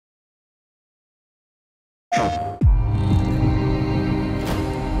Hello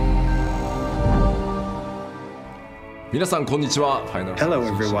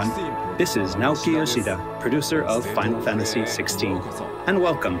everyone, this is Naoki Yoshida, producer of Final Fantasy XVI, and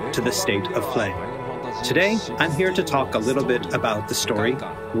welcome to the State of Play. Today, I'm here to talk a little bit about the story,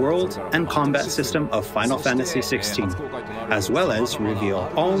 world, and combat system of Final Fantasy XVI, as well as reveal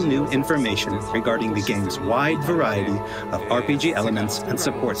all new information regarding the game's wide variety of RPG elements and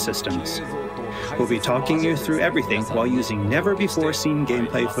support systems. We'll be talking you through everything while using never-before-seen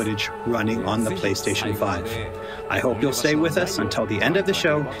gameplay footage running on the PlayStation 5. I hope you'll stay with us until the end of the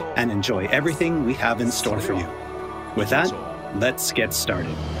show and enjoy everything we have in store for you. With that, let's get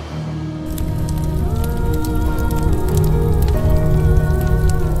started.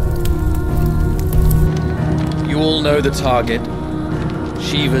 You all know the target.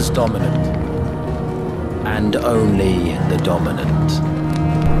 Shiva's dominant. And only the dominant.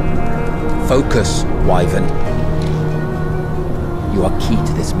 Focus, Wyvern. You are key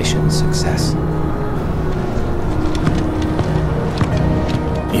to this mission's success.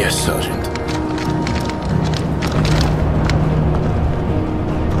 Yes, Sergeant.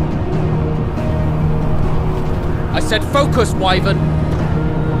 I said focus, Wyvern!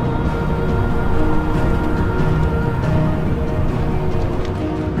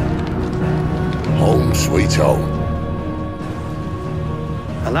 Home sweet home.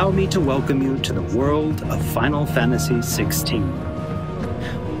 Allow me to welcome you to the world of Final Fantasy XVI.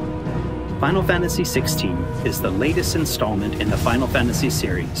 Final Fantasy XVI is the latest installment in the Final Fantasy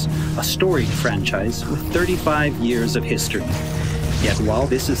series, a storied franchise with 35 years of history. Yet while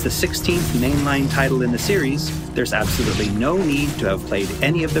this is the 16th mainline title in the series, there's absolutely no need to have played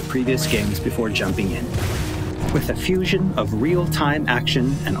any of the previous games before jumping in. With a fusion of real-time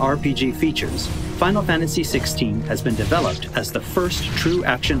action and RPG features, Final Fantasy XVI has been developed as the first true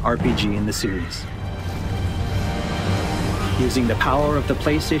action RPG in the series. Using the power of the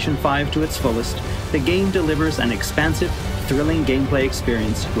PlayStation 5 to its fullest, the game delivers an expansive, thrilling gameplay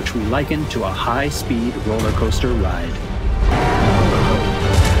experience which we liken to a high-speed roller coaster ride.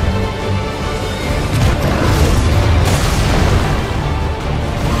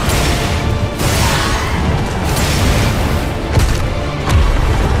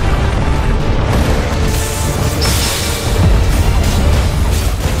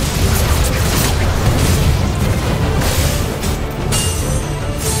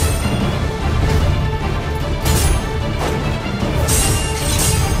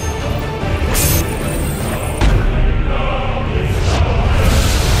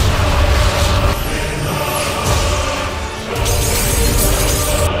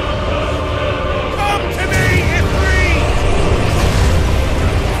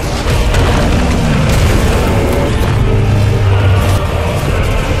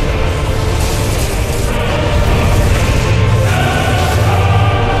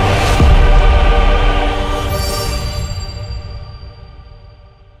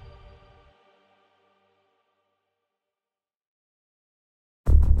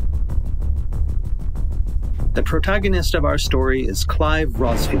 The protagonist of our story is Clive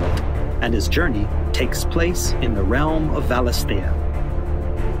Rosfield, and his journey takes place in the realm of Valisthea.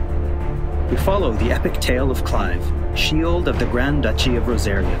 We follow the epic tale of Clive, Shield of the Grand Duchy of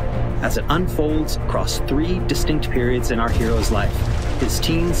Rosaria, as it unfolds across 3 distinct periods in our hero's life: his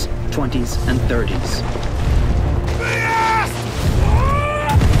teens, 20s, and 30s.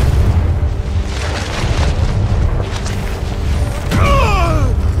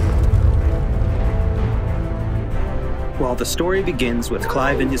 While the story begins with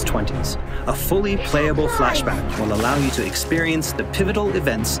Clive in his 20s, a fully playable flashback will allow you to experience the pivotal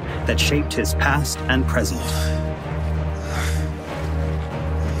events that shaped his past and present.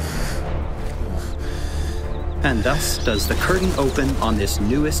 And thus does the curtain open on this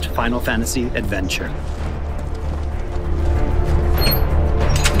newest Final Fantasy adventure.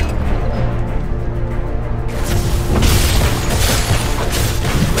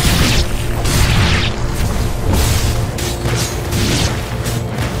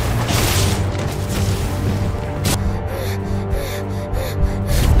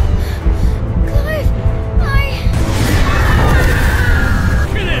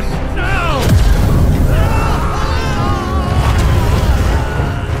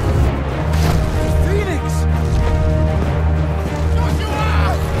 Phoenix!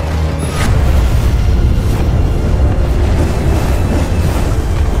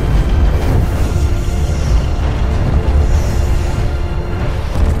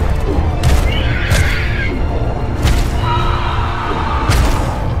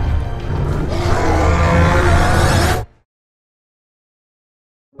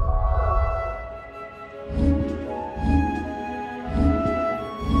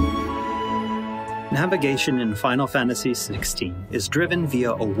 Navigation in Final Fantasy XVI is driven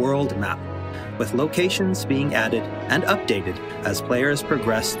via a world map, with locations being added and updated as players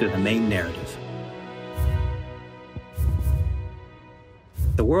progress through the main narrative.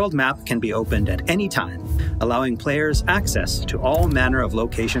 The world map can be opened at any time, allowing players access to all manner of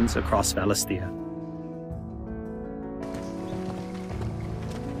locations across Valisthea.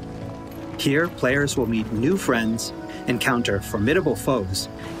 Here, players will meet new friends, encounter formidable foes,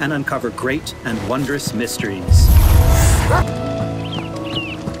 and uncover great and wondrous mysteries.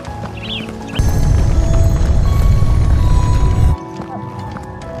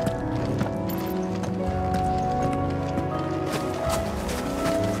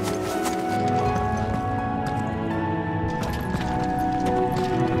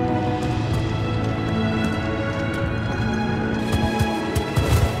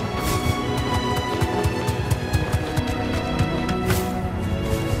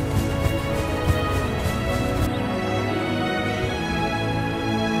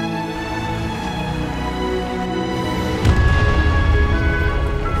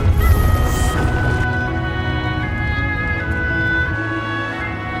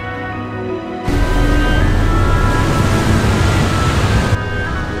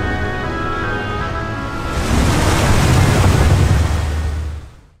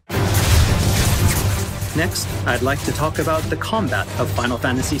 Next, I'd like to talk about the combat of Final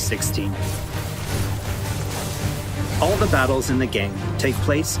Fantasy XVI. All the battles in the game take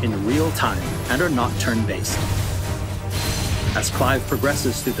place in real time and are not turn-based. As Clive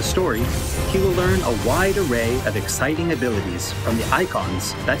progresses through the story, he will learn a wide array of exciting abilities from the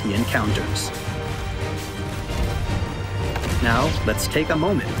icons that he encounters. Now, let's take a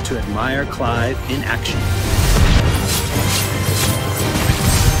moment to admire Clive in action.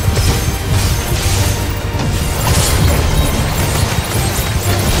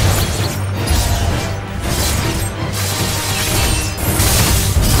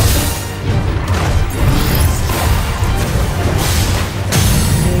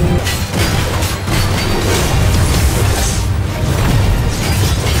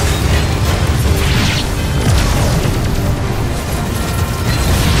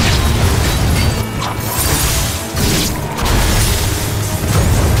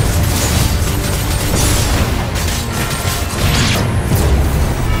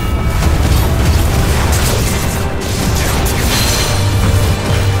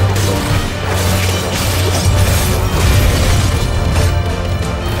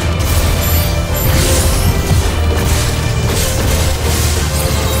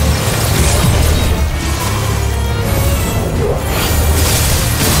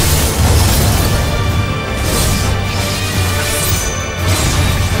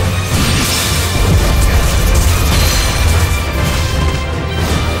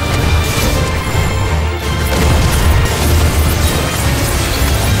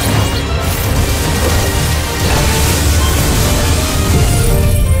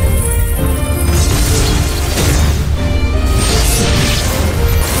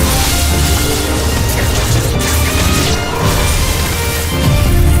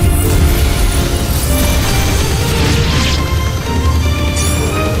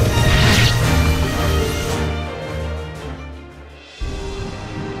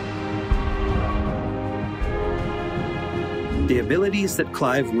 The abilities that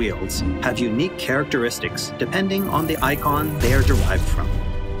Clive wields have unique characteristics depending on the icon they are derived from.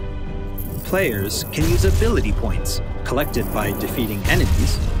 Players can use ability points, collected by defeating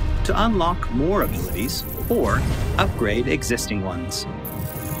enemies, to unlock more abilities or upgrade existing ones.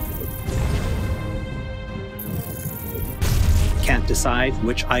 Can't decide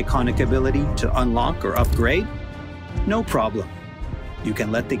which iconic ability to unlock or upgrade? No problem. You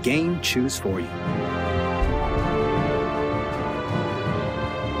can let the game choose for you.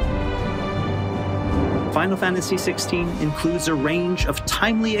 Final Fantasy XVI includes a range of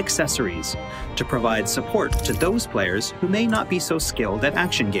timely accessories to provide support to those players who may not be so skilled at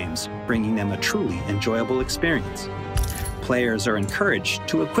action games, bringing them a truly enjoyable experience. Players are encouraged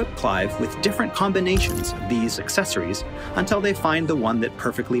to equip Clive with different combinations of these accessories until they find the one that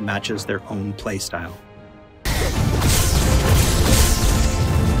perfectly matches their own playstyle.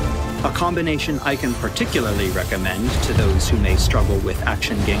 A combination I can particularly recommend to those who may struggle with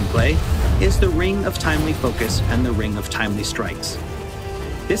action gameplay is the Ring of Timely Focus and the Ring of Timely Strikes.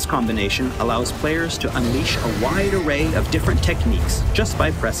 This combination allows players to unleash a wide array of different techniques just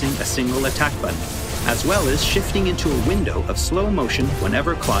by pressing a single attack button, as well as shifting into a window of slow motion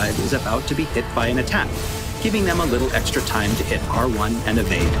whenever Clive is about to be hit by an attack, giving them a little extra time to hit R1 and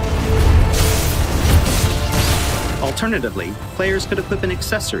evade. Alternatively, players could equip an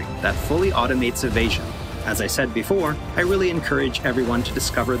accessory that fully automates evasion. As I said before, I really encourage everyone to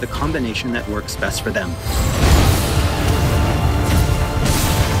discover the combination that works best for them.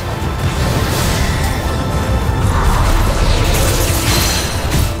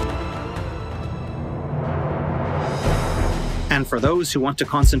 And for those who want to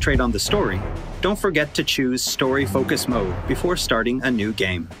concentrate on the story, don't forget to choose Story Focus Mode before starting a new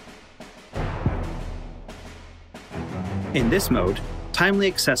game. In this mode, timely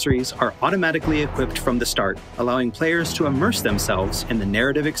accessories are automatically equipped from the start, allowing players to immerse themselves in the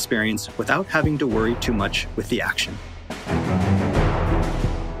narrative experience without having to worry too much with the action.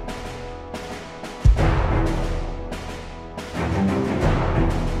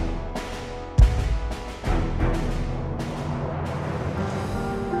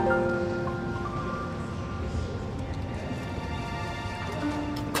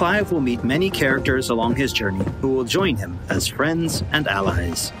 Clive will meet many characters along his journey who will join him as friends and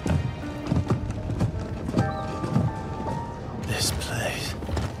allies. This place.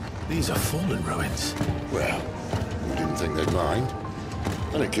 These are fallen ruins. Well, we didn't think they'd mind.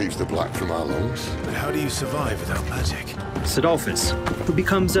 And it keeps the black from our lungs. But how do you survive without magic? Sidolphus, who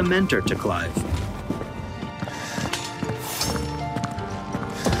becomes a mentor to Clive.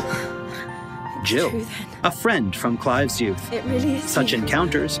 Jill, a friend from Clive's youth. It really is. Such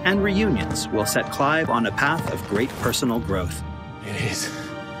encounters and reunions will set Clive on a path of great personal growth. It is.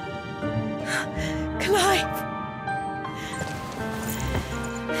 Clive!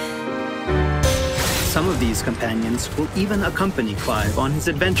 Some of these companions will even accompany Clive on his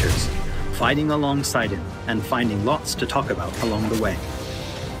adventures, fighting alongside him and finding lots to talk about along the way.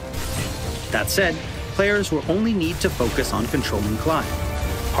 That said, players will only need to focus on controlling Clive.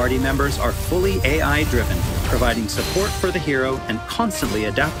 Party members are fully AI-driven, providing support for the hero and constantly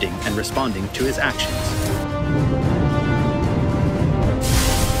adapting and responding to his actions.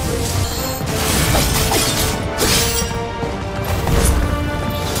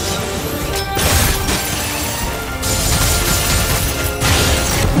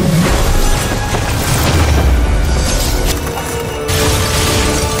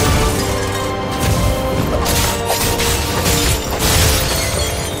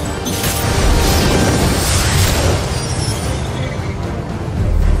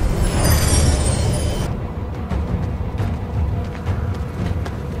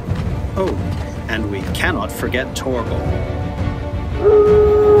 Oh, and we cannot forget Torgal.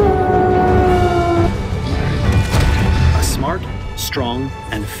 A smart, strong,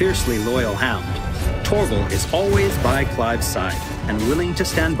 and fiercely loyal hound, Torgal is always by Clive's side and willing to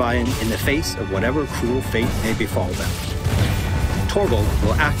stand by him in the face of whatever cruel fate may befall them. Torgal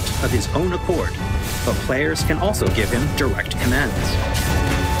will act of his own accord, but players can also give him direct commands.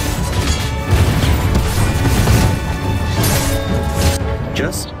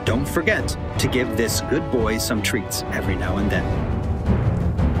 Just don't forget to give this good boy some treats every now and then.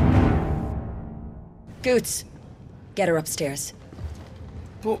 Goots, get her upstairs.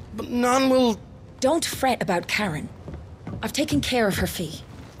 But none will... Don't fret about Karen. I've taken care of her fee.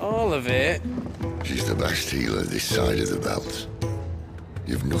 All of it? She's the best healer this side of the belt.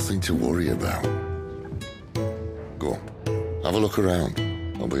 You've nothing to worry about. Go on, have a look around.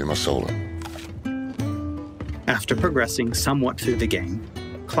 I'll be in my solo. After progressing somewhat through the game,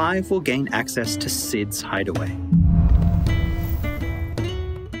 Clive will gain access to Sid's hideaway.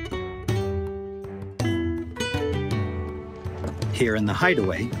 Here in the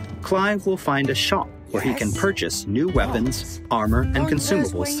hideaway, Clive will find a shop where he can purchase new weapons, armor, and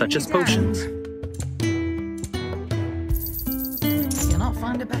consumables such as potions. You'll not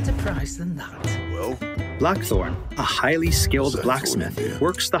find a better price than that. Well, Blackthorn, a highly skilled blacksmith,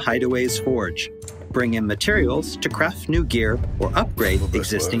 works the hideaway's forge. Bring in materials to craft new gear or upgrade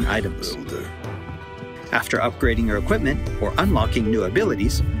existing items. After upgrading your equipment or unlocking new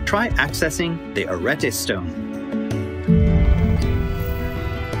abilities, try accessing the Arete Stone.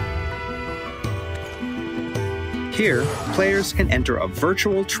 Here, players can enter a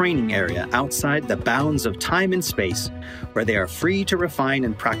virtual training area outside the bounds of time and space, where they are free to refine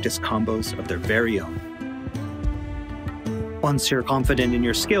and practice combos of their very own. Once you're confident in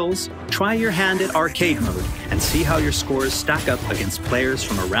your skills, try your hand at arcade mode and see how your scores stack up against players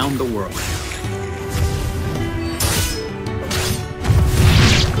from around the world.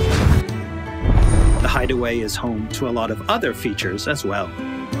 The hideaway is home to a lot of other features as well.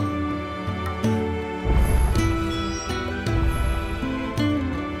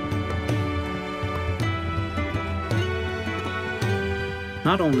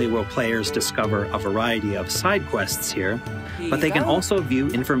 Not only will players discover a variety of side quests here, but they can also view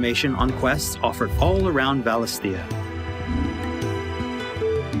information on quests offered all around Valisthea.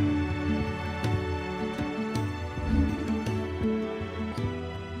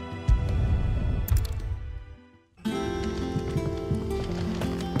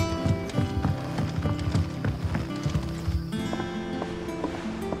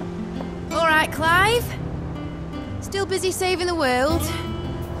 All right, Clive. Still busy saving the world?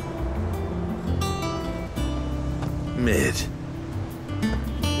 Mid.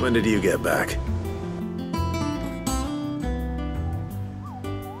 When did you get back?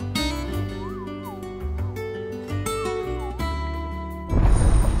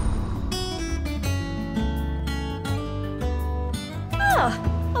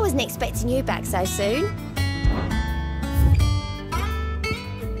 Oh, I wasn't expecting you back so soon.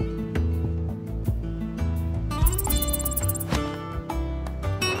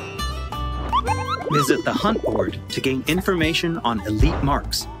 Visit the Hunt Board to gain information on elite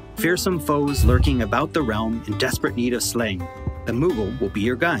marks, fearsome foes lurking about the realm in desperate need of slaying. The Moogle will be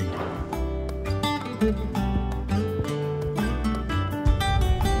your guide.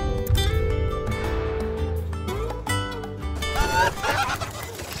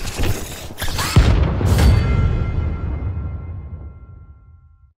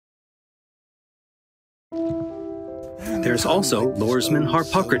 There's also Lordesman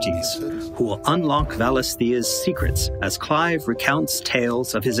Harpocrates, who will unlock Valisthea's secrets as Clive recounts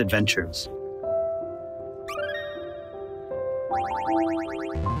tales of his adventures.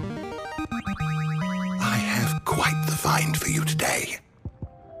 I have quite the find for you today.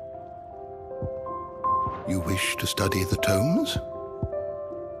 You wish to study the tomes?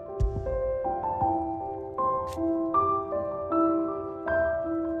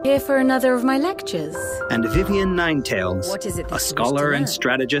 Here for another of my lectures. And Vivian Ninetails, What is it that a you wish scholar to and learn?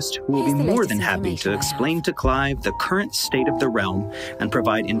 strategist who will be Here's the more latest than happy information to I explain to Clive the current state of the realm and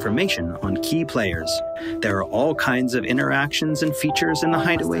provide information on key players. There are all kinds of interactions and features in the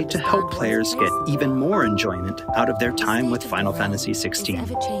Hideaway to help players get even more enjoyment out of their time with Final Fantasy Is XVI.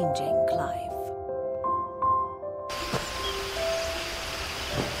 ever changing, Clive.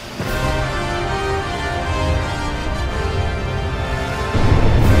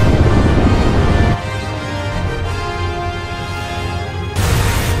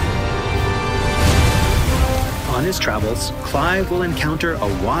 On his travels, Clive will encounter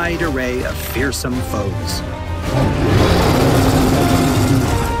a wide array of fearsome foes.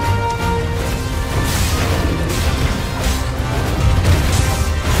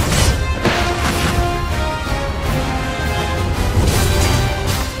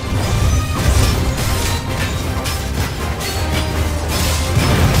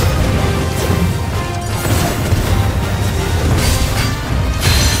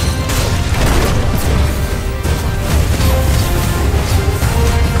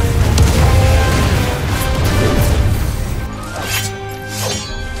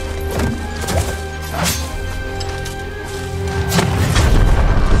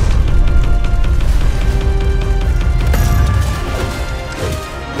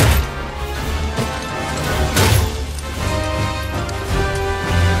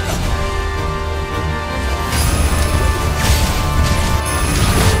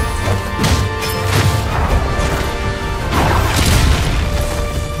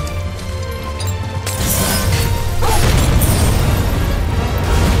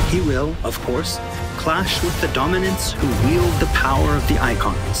 He will, of course, clash with the dominants who wield the power of the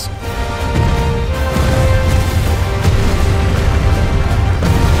icons.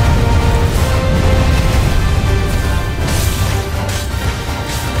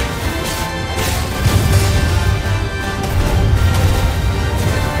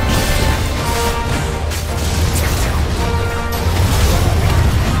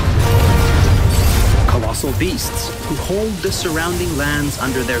 Colossal beasts who hold the surrounding lands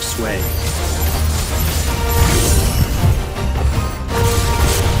under their sway.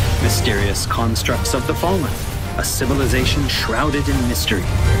 Mysterious constructs of the fallen, a civilization shrouded in mystery.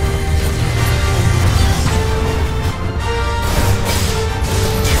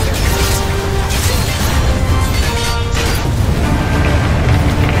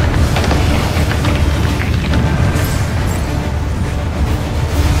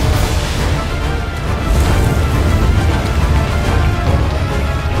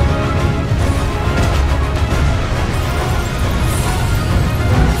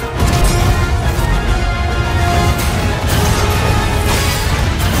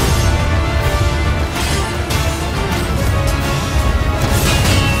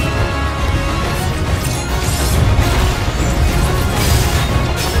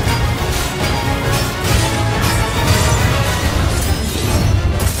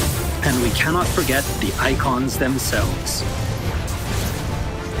 we cannot forget the icons themselves.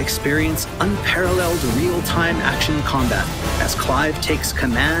 Experience unparalleled real-time action combat as Clive takes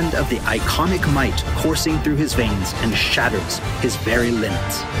command of the iconic might coursing through his veins and shatters his very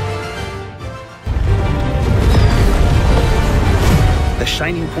limits. The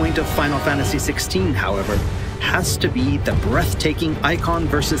shining point of Final Fantasy XVI, however, has to be the breathtaking icon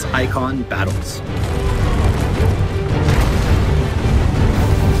versus icon battles.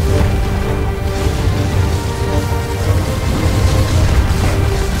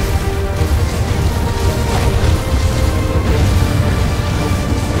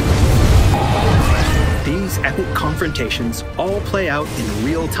 These epic confrontations all play out in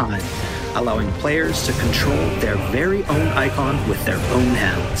real time, allowing players to control their very own icon with their own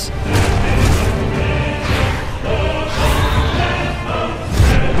hands.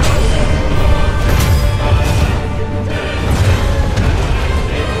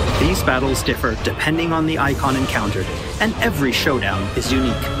 These battles differ depending on the icon encountered, and every showdown is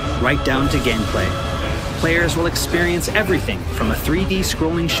unique, right down to gameplay. Players will experience everything from a 3D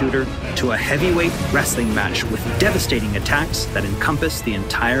scrolling shooter to a heavyweight wrestling match with devastating attacks that encompass the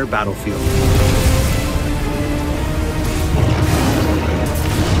entire battlefield.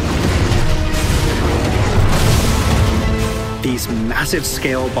 These massive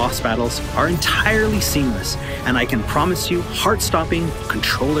scale boss battles are entirely seamless, and I can promise you heart-stopping,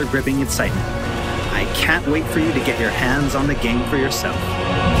 controller-gripping excitement. I can't wait for you to get your hands on the game for yourself.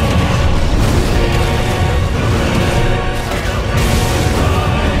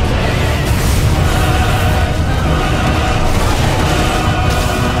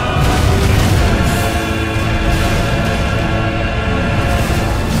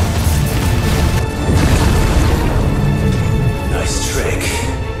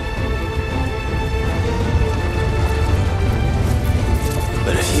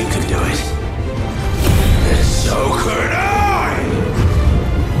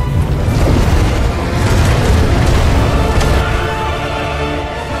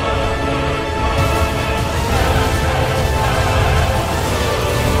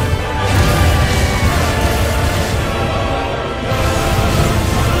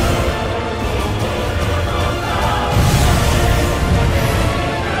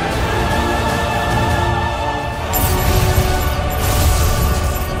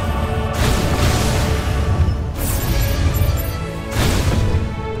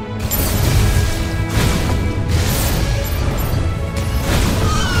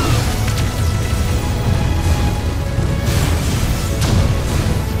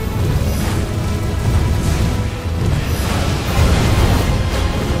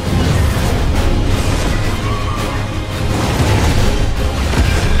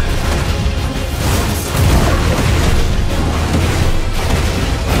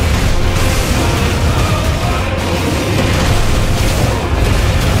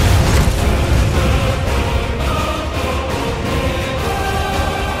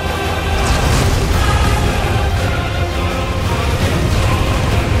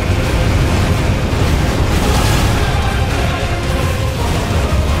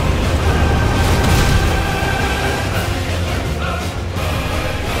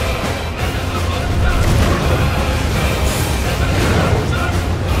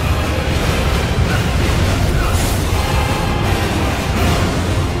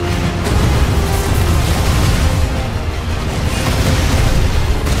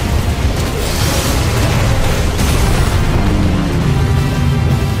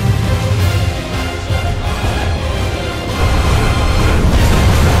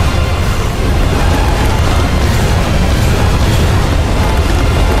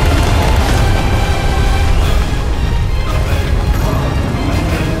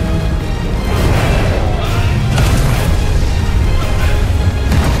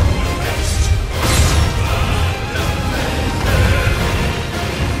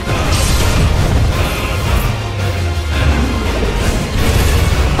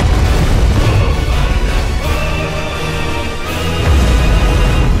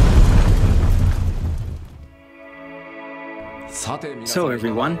 So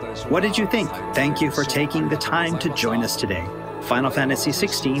everyone, what did you think? Thank you for taking the time to join us today. Final Fantasy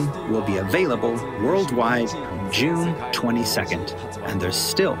XVI will be available worldwide June 22nd, and there's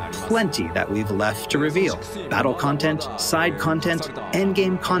still plenty that we've left to reveal. Battle content, side content,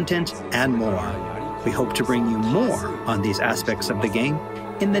 endgame content, and more. We hope to bring you more on these aspects of the game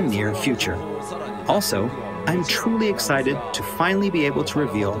in the near future. Also, I'm truly excited to finally be able to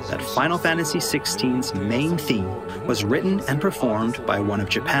reveal that Final Fantasy XVI's main theme was written and performed by one of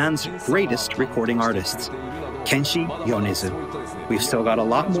Japan's greatest recording artists. Kenshi Yonezu. We've still got a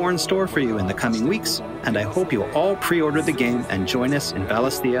lot more in store for you in the coming weeks, and I hope you'll all pre-order the game and join us in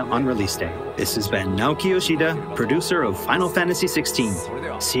Valisthea on release day. This has been Naoki Yoshida, producer of Final Fantasy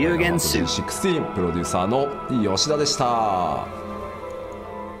XVI. See you again soon. 16プロデューサーの吉田でした。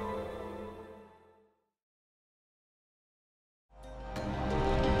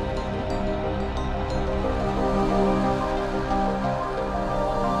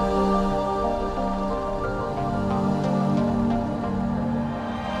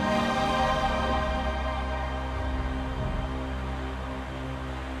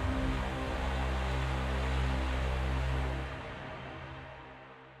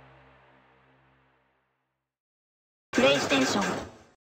プレイステーション